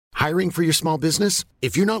Hiring for your small business?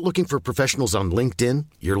 If you're not looking for professionals on LinkedIn,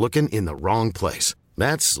 you're looking in the wrong place.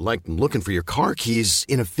 That's like looking for your car keys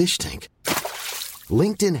in a fish tank.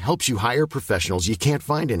 LinkedIn helps you hire professionals you can't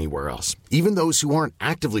find anywhere else, even those who aren't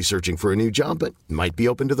actively searching for a new job but might be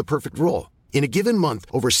open to the perfect role. In a given month,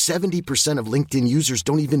 over 70% of LinkedIn users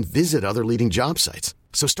don't even visit other leading job sites.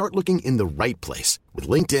 So start looking in the right place. With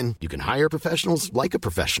LinkedIn, you can hire professionals like a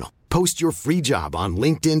professional. Post your free job on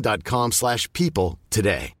linkedin.com/people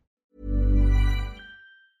today.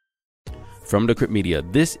 From Decrypt Media,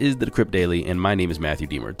 this is the Decrypt Daily, and my name is Matthew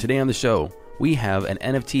Deemer. Today on the show, we have an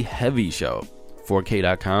NFT-heavy show.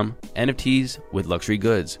 4K.com, NFTs with luxury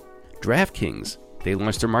goods. DaftKings, they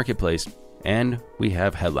launched their marketplace, and we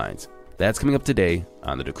have headlines. That's coming up today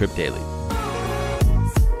on the Decrypt Daily.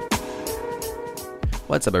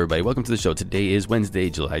 What's up, everybody? Welcome to the show. Today is Wednesday,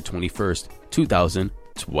 July 21st,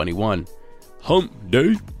 2021. Hump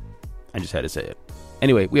Day. I just had to say it.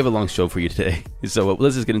 Anyway, we have a long show for you today, so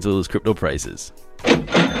let's just get into those crypto prices.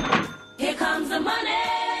 Here comes the money.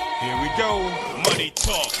 Here we go. Money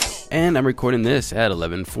talk. And I'm recording this at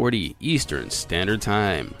 11:40 Eastern Standard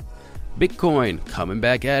Time. Bitcoin coming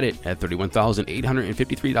back at it at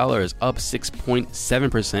 $31,853, up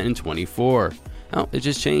 6.7% in 24. Oh, it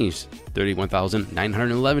just changed.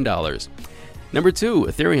 $31,911. Number 2,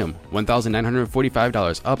 Ethereum,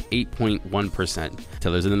 $1,945, up 8.1%.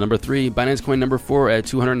 Tether's in the number 3. Binance Coin number 4 at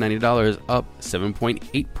 $290, up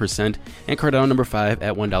 7.8%. And Cardano number 5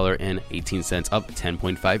 at $1.18, up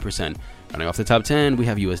 10.5%. Running off the top 10, we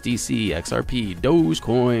have USDC, XRP,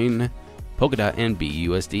 Dogecoin, Polkadot, and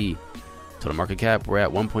BUSD. Total market cap, we're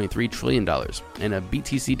at $1.3 trillion, and a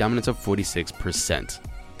BTC dominance of 46%.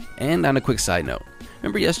 And on a quick side note,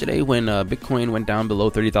 remember yesterday when Bitcoin went down below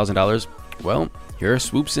 $30,000? Well, here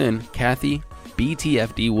swoops in Cathie,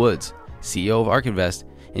 BTFD Woods, CEO of ARK Invest,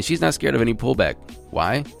 and she's not scared of any pullback.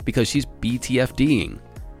 Why? Because she's BTFDing.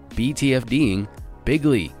 BTFDing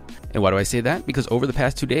bigly. And why do I say that? Because over the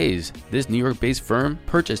past 2 days, this New York-based firm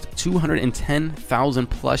purchased 210,000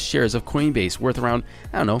 plus shares of Coinbase worth around,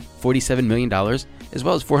 $47 million, as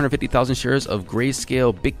well as 450,000 shares of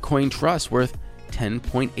Grayscale Bitcoin Trust worth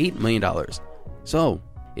 $10.8 million. So,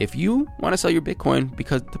 if you want to sell your Bitcoin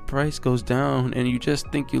because the price goes down and you just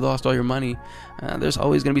think you lost all your money, there's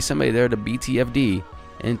always going to be somebody there to BTFD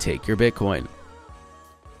and take your Bitcoin.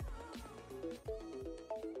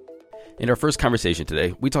 In our first conversation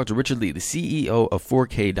today, we talked to Richard Lee, the CEO of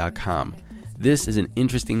 4K.com. This is an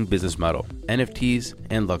interesting business model, NFTs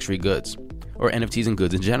and luxury goods, or NFTs and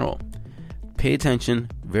goods in general. Pay attention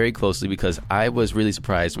very closely because I was really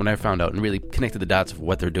surprised when I found out and really connected the dots of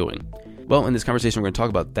what they're doing. Well, in this conversation, we're going to talk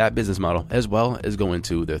about that business model as well as go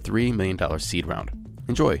into their $3 million seed round.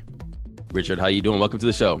 Enjoy. Richard, how you doing? Welcome to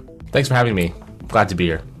the show. Thanks for having me. Glad to be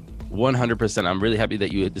here. 100%. I'm really happy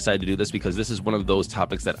that you decided to do this because this is one of those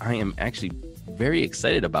topics that I am actually very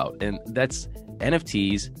excited about, and that's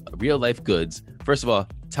NFTs, real life goods. First of all,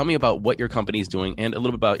 tell me about what your company is doing and a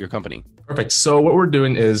little bit about your company. Perfect. So what we're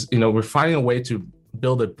doing is, we're finding a way to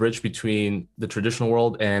build a bridge between the traditional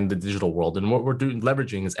world and the digital world. And what we're doing,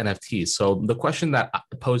 leveraging is NFTs. So the question that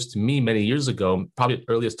posed to me many years ago, probably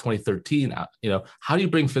early as 2013, how do you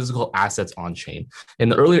bring physical assets on chain? And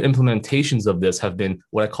the earlier implementations of this have been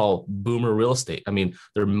what I call boomer real estate. I mean,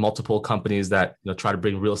 there are multiple companies that try to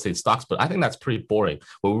bring real estate stocks, but I think that's pretty boring.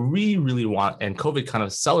 What we really want, and COVID kind of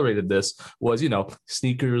accelerated this, was,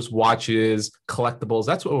 sneakers, watches, collectibles.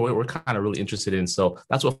 That's what we're kind of really interested in. So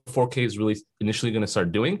that's what 4K is really initially going to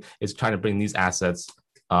start doing, is trying to bring these assets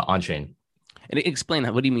on chain. And explain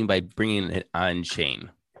what do you mean by bringing it on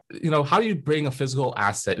chain? How do you bring a physical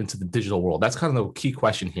asset into the digital world? That's kind of the key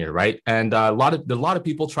question here, right? And a lot of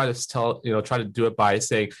people try to do it by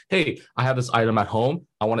saying, "Hey, I have this item at home.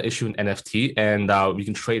 I want to issue an NFT, and we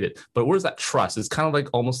can trade it." But where's that trust? It's kind of like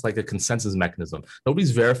almost like a consensus mechanism.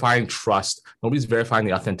 Nobody's verifying trust. Nobody's verifying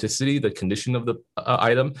the authenticity, the condition of the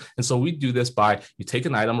item. And so we do this by, you take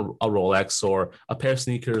an item, a Rolex or a pair of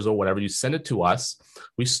sneakers or whatever, you send it to us.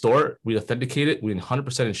 We store it, we authenticate it, we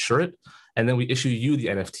 100% insure it. And then we issue you the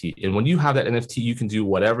NFT. And when you have that NFT, you can do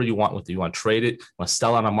whatever you want with it. You want to trade it, you want to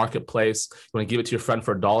sell it on a marketplace, you want to give it to your friend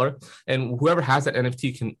for $1. And whoever has that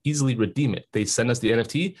NFT can easily redeem it. They send us the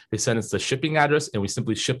NFT, they send us the shipping address, and we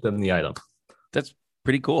simply ship them the item. That's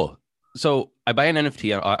pretty cool. So I buy an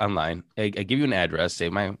NFT online. I give you an address, say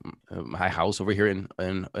my house over here in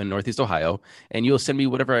Northeast Ohio, and you'll send me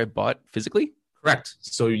whatever I bought physically? Correct.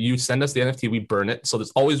 So you send us the NFT, we burn it. So there's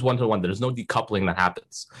always one-to-one. There's no decoupling that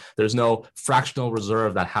happens. There's no fractional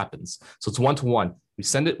reserve that happens. So it's one-to-one. We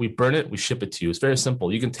send it, we burn it, we ship it to you. It's very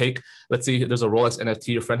simple. You can take, let's say there's a Rolex NFT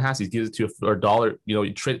your friend has, he gives it to you for $1.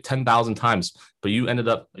 You trade it 10,000 times, but you're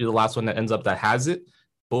the last one that has it.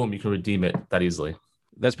 Boom, you can redeem it that easily.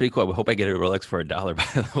 That's pretty cool. I hope I get a Rolex for $1,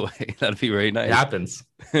 by the way. That'd be very nice. It happens.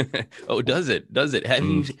 Oh, does it?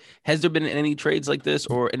 Has there been any trades like this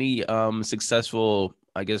or any successful,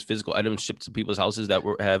 I guess, physical items shipped to people's houses that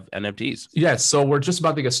have NFTs? Yes. So we're just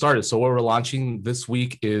about to get started. So what we're launching this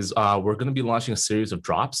week is we're going to be launching a series of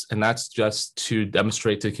drops, and that's just to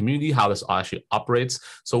demonstrate to the community how this actually operates.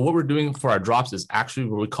 So what we're doing for our drops is actually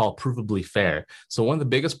what we call provably fair. So one of the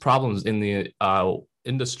biggest problems in the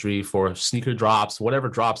industry for sneaker drops, whatever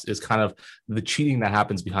drops, is kind of the cheating that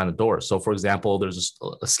happens behind the door. So for example, there's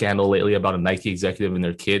a scandal lately about a Nike executive and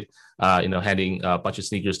their kid handing a bunch of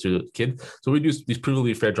sneakers to the kid. So we do these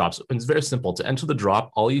provably fair drops, and it's very simple. To enter the drop,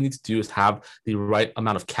 all you need to do is have the right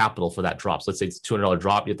amount of capital for that drop. So let's say it's a $200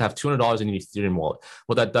 drop, you have to have $200 in your Ethereum wallet.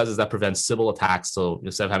 What that does is that prevents civil attacks. So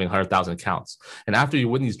instead of having 100,000 accounts, and after you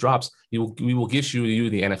win these drops, we will issue you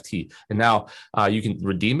the NFT, and now you can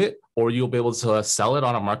redeem it, or you'll be able to sell it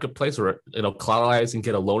on a marketplace, or collateralize and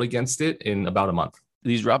get a loan against it in about a month.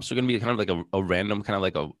 These drops are going to be kind of like a random, kind of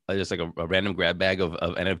like a random grab bag of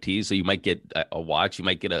NFTs. So you might get a watch, you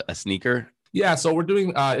might get a sneaker. Yeah, so we're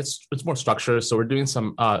doing it's more structured. So we're doing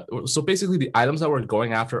some so basically the items that we're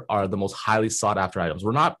going after are the most highly sought after items.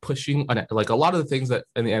 We're not pushing like a lot of the things that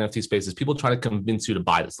in the NFT space is people trying to convince you to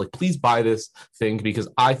buy this. Like, please buy this thing because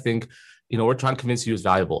I think we're trying to convince you it's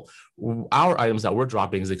valuable. Our items that we're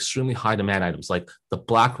dropping is extremely high demand items, like the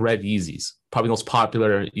black red Yeezys, probably the most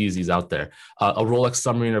popular Yeezys out there. A Rolex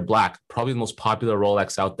Submariner Black, probably the most popular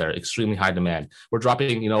Rolex out there, extremely high demand. We're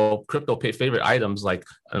dropping, crypto favorite items like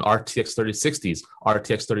an RTX 3060s,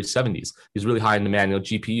 RTX 3070s, these really high in demand,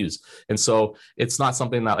 GPUs. And so it's not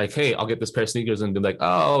something that like, hey, I'll get this pair of sneakers and be like,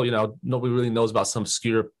 oh, nobody really knows about some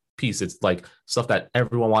obscure piece. It's like stuff that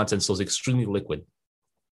everyone wants, and so it's extremely liquid.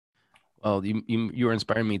 Well, you were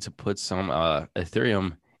inspiring me to put some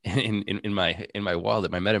Ethereum in my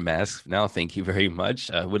wallet, my MetaMask. Now, thank you very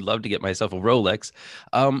much. I would love to get myself a Rolex.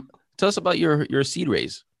 Tell us about your seed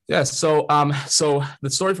raise. Yeah, so the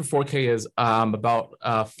story for 4K is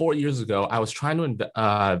about 4 years ago, I was trying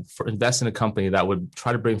to invest in a company that would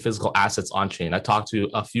try to bring physical assets on chain. I talked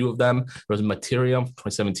to a few of them. There was Materium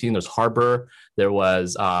 2017. There's Harbor. There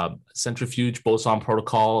was Centrifuge, Boson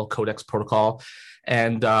Protocol, Codex Protocol.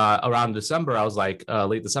 And around December, I was like,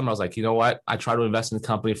 late December, I was like, you know what? I tried to invest in the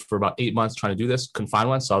company for about 8 months trying to do this, couldn't find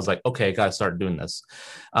one. So I was like, okay, I got to start doing this.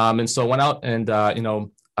 And so went out and,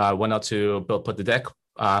 went out to put the deck,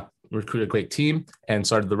 recruited a great team and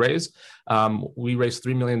started the raise. We raised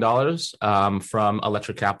 $3 million from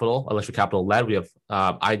Electric Capital. Electric Capital led. We have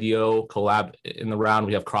IDO Collab in the round.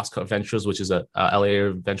 We have Crosscut Ventures, which is a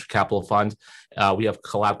LA venture capital fund. We have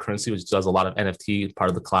Collab Currency, which does a lot of NFT,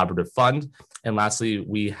 part of the collaborative fund. And lastly,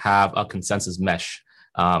 we have a Consensus Mesh,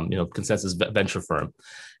 Consensus venture firm.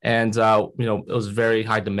 And, it was very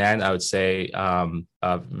high demand, I would say,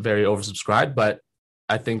 very oversubscribed. But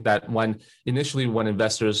I think that when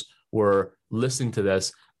investors were listening to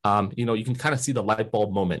this, you can kind of see the light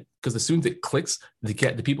bulb moment, because as soon as it clicks, the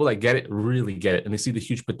people that get it really get it, and they see the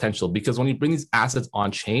huge potential. Because when you bring these assets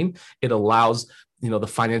on chain, it allows the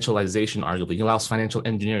financialization, arguably. It allows financial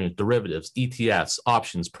engineering, derivatives, ETFs,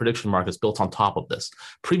 options, prediction markets built on top of this.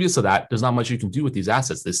 Previous to that, there's not much you can do with these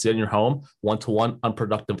assets. They sit in your home, one-to-one,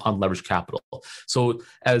 unproductive, unleveraged capital. So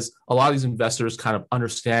as a lot of these investors kind of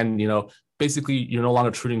understand, basically you're no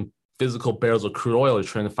longer treating physical barrels of crude oil, you're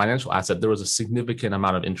trading a financial asset. There was a significant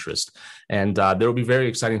amount of interest, and there will be very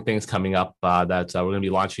exciting things coming up that we're going to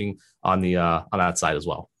be launching on that side as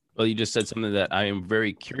well. Well, you just said something that I am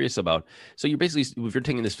very curious about. So you're basically, if you're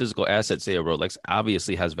taking this physical asset, say a Rolex,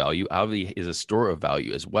 obviously has value, obviously is a store of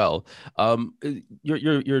value as well.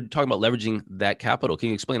 You're talking about leveraging that capital. Can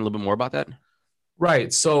you explain a little bit more about that?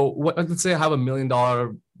 Right. So let's say I have $1 million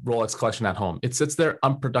Rolex collection at home. It sits there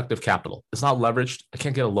unproductive capital. It's not leveraged. I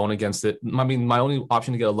can't get a loan against it. I mean, my only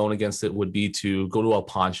option to get a loan against it would be to go to a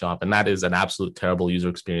pawn shop. And that is an absolute terrible user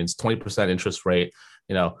experience. 20% interest rate.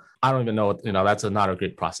 I don't even know that's not a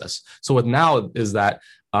great process. So what now is that,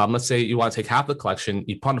 let's say you want to take half the collection,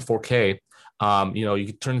 you pawn to 4K, you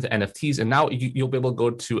can turn into NFTs, and now you'll be able to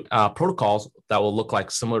go to protocols that will look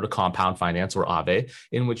like similar to Compound Finance or Aave,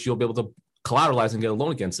 in which you'll be able to collateralize and get a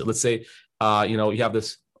loan against it. Let's say, you have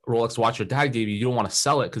this Rolex watch your dad gave you. You don't want to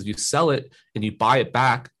sell it, because if you sell it and you buy it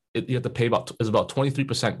back, you have to pay about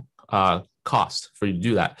 23% cost for you to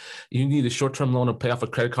do that. You need a short-term loan to pay off a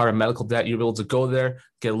credit card or medical debt. You're able to go there,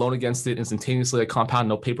 get a loan against it instantaneously, like compound,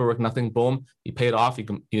 no paperwork, nothing, boom, you pay it off.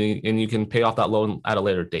 You can pay off that loan at a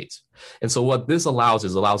later date. And so what this allows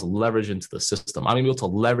leverage into the system. I'm able to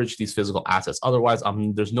leverage these physical assets. Otherwise,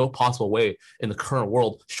 there's no possible way in the current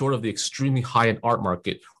world, short of the extremely high-end art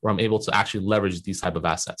market, where I'm able to actually leverage these type of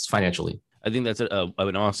assets financially. I think that's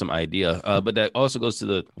an awesome idea. But that also goes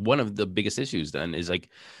to one of the biggest issues then is like,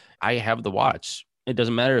 I have the watch. It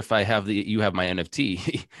doesn't matter if you have my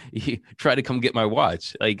NFT. You try to come get my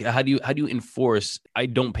watch. Like, how do you enforce I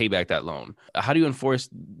don't pay back that loan? How do you enforce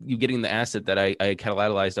you getting the asset that I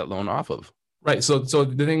collateralized that loan off of? Right. So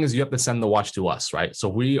the thing is, you have to send the watch to us, right? So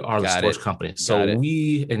we are the storage company. So and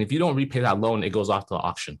if you don't repay that loan, it goes off to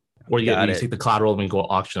auction. Or you take the collateral and we go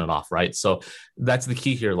auction it off, right? So that's the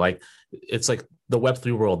key here. Like, it's like the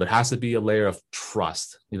Web3 world. There has to be a layer of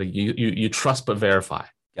trust. You trust but verify.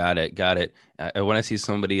 Got it. I want to see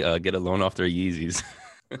somebody get a loan off their Yeezys.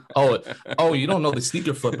 oh, you don't know the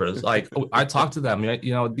sneaker flippers. Like, I talk to them.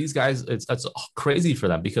 These guys, it's crazy for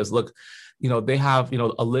them because look, they have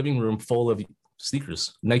a living room full of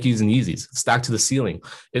sneakers, Nikes and Yeezys stacked to the ceiling.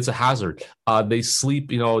 It's a hazard. They sleep,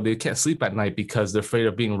 they can't sleep at night because they're afraid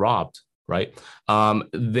of being robbed. Right.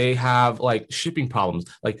 They have like shipping problems.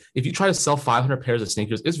 Like, if you try to sell 500 pairs of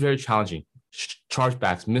sneakers, it's very challenging.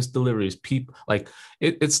 Chargebacks, missed deliveries,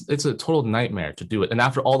 it's a total nightmare to do it. And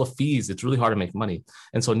after all the fees, it's really hard to make money.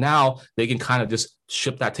 And so now they can kind of just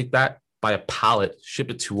take that by a pallet,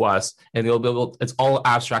 ship it to us, and they'll be able, it's all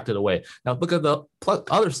abstracted away. Now look at the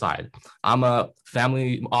other side. I'm a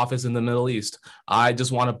family office in the Middle East. I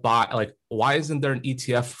just want to buy, why isn't there an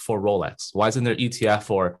ETF for Rolex? Why isn't there ETF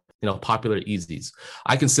for popular Yeezys?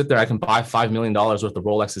 I can sit there, I can buy $5 million worth of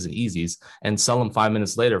Rolexes and Yeezys and sell them 5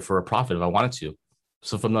 minutes later for a profit if I wanted to.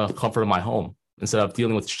 So from the comfort of my home, instead of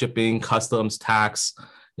dealing with shipping, customs, tax,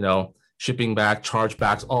 shipping back,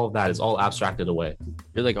 chargebacks, all of that is all abstracted away.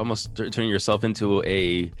 You're like almost turning yourself into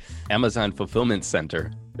a Amazon fulfillment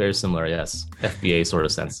center. Very similar, yes. FBA sort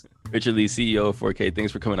of sense. Richard Lee, CEO of 4K,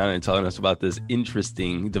 thanks for coming on and telling us about this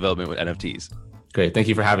interesting development with NFTs. Great, thank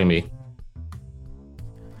you for having me.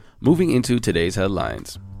 Moving into today's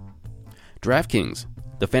headlines. DraftKings,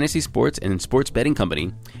 the fantasy sports and sports betting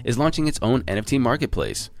company, is launching its own NFT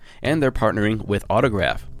marketplace, and they're partnering with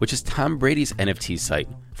Autograph, which is Tom Brady's NFT site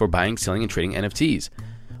for buying, selling, and trading NFTs.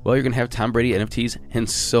 Well, you're going to have Tom Brady NFTs and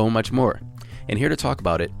so much more. And here to talk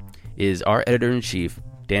about it is our editor-in-chief,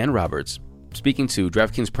 Dan Roberts, speaking to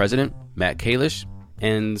DraftKings president, Matt Kalish,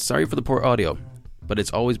 and sorry for the poor audio, but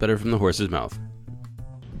it's always better from the horse's mouth.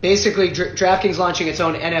 Basically, DraftKings launching its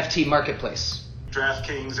own NFT marketplace.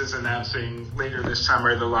 DraftKings is announcing later this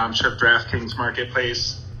summer the launch of DraftKings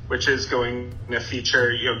Marketplace, which is going to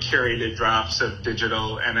feature curated drops of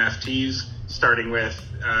digital NFTs, starting with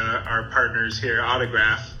our partners here,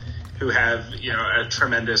 Autograph, who have a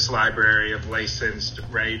tremendous library of licensed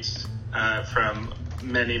rights from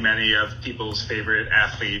many of people's favorite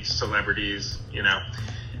athletes, celebrities,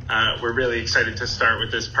 We're really excited to start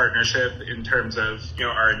with this partnership in terms of,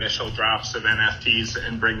 our initial drops of NFTs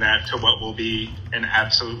and bring that to what will be an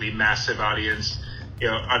absolutely massive audience,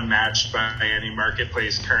 unmatched by any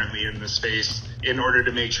marketplace currently in the space. In order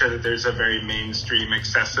to make sure that there's a very mainstream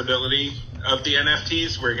accessibility of the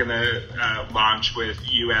NFTs, we're going to launch with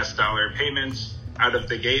US dollar payments out of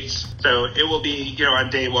the gates. So it will be, on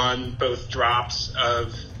day one, both drops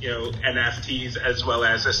of, NFTs as well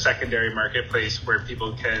as a secondary marketplace where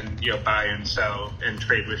people can, buy and sell and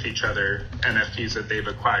trade with each other NFTs that they've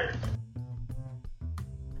acquired.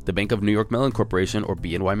 The Bank of New York Mellon Corporation, or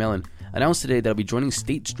BNY Mellon, announced today that it'll be joining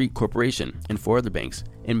State Street Corporation and 4 other banks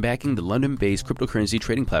in backing the London-based cryptocurrency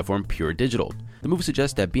trading platform Pure Digital. The move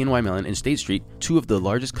suggests that BNY Mellon and State Street, 2 of the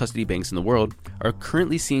largest custody banks in the world, are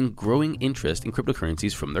currently seeing growing interest in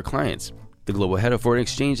cryptocurrencies from their clients. The global head of foreign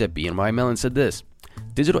exchange at BNY Mellon said this: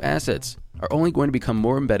 "Digital assets are only going to become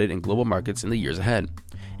more embedded in global markets in the years ahead.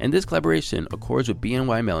 And this collaboration accords with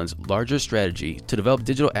BNY Mellon's larger strategy to develop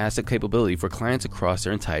digital asset capability for clients across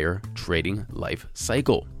their entire trading life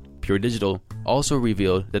cycle." Pure Digital also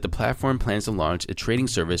revealed that the platform plans to launch a trading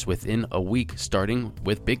service within a week, starting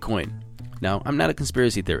with Bitcoin. Now, I'm not a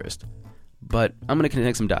conspiracy theorist, but I'm going to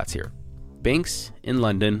connect some dots here. Banks in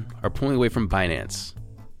London are pulling away from Binance,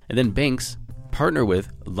 and then banks partner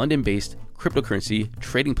with London-based cryptocurrency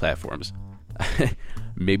trading platforms.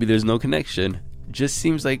 Maybe there's no connection. Just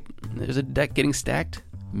seems like there's a deck getting stacked.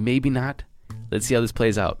 Maybe not. Let's see how this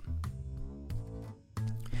plays out.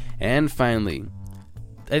 And finally,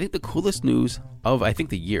 I think the coolest news of,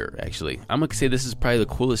 the year, actually. I'm going to say this is probably the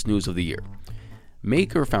coolest news of the year.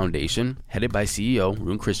 Maker Foundation, headed by CEO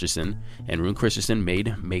Rune Christensen, and Rune Christensen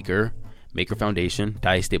made Maker Foundation,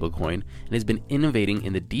 DAI stablecoin, and has been innovating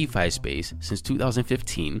in the DeFi space since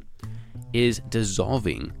 2015, is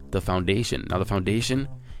dissolving the foundation. Now, the foundation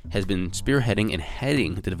has been spearheading and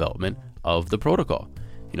heading the development of the protocol.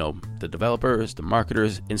 The developers, the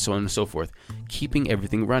marketers, and so on and so forth, keeping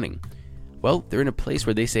everything running. Well, they're in a place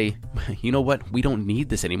where they say, you know what, we don't need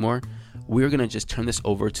this anymore. We're going to just turn this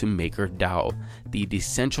over to MakerDAO, the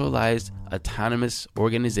decentralized autonomous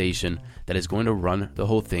organization that is going to run the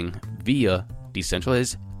whole thing via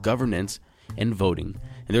decentralized governance and voting.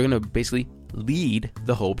 And they're going to basically lead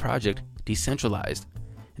the whole project decentralized.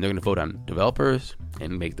 And they're going to vote on developers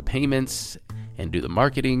and make the payments and do the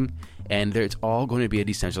marketing. And it's all going to be a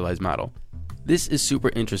decentralized model. This is super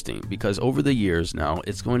interesting because over the years now,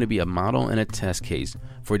 it's going to be a model and a test case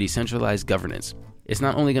for decentralized governance. It's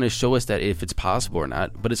not only going to show us that if it's possible or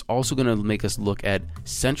not, but it's also going to make us look at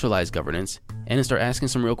centralized governance and start asking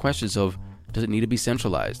some real questions of, does it need to be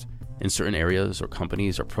centralized in certain areas or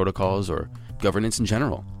companies or protocols or governance in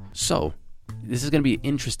general? So this is going to be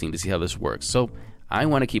interesting to see how this works. So I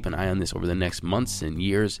want to keep an eye on this over the next months and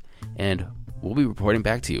years, and we'll be reporting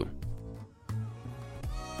back to you.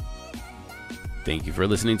 Thank you for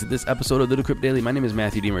listening to this episode of the Decrypt Daily. My name is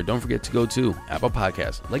Matthew Deemer. Don't forget to go to Apple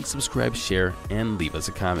Podcasts, like, subscribe, share, and leave us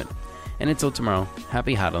a comment. And until tomorrow,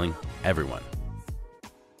 happy hodling, everyone.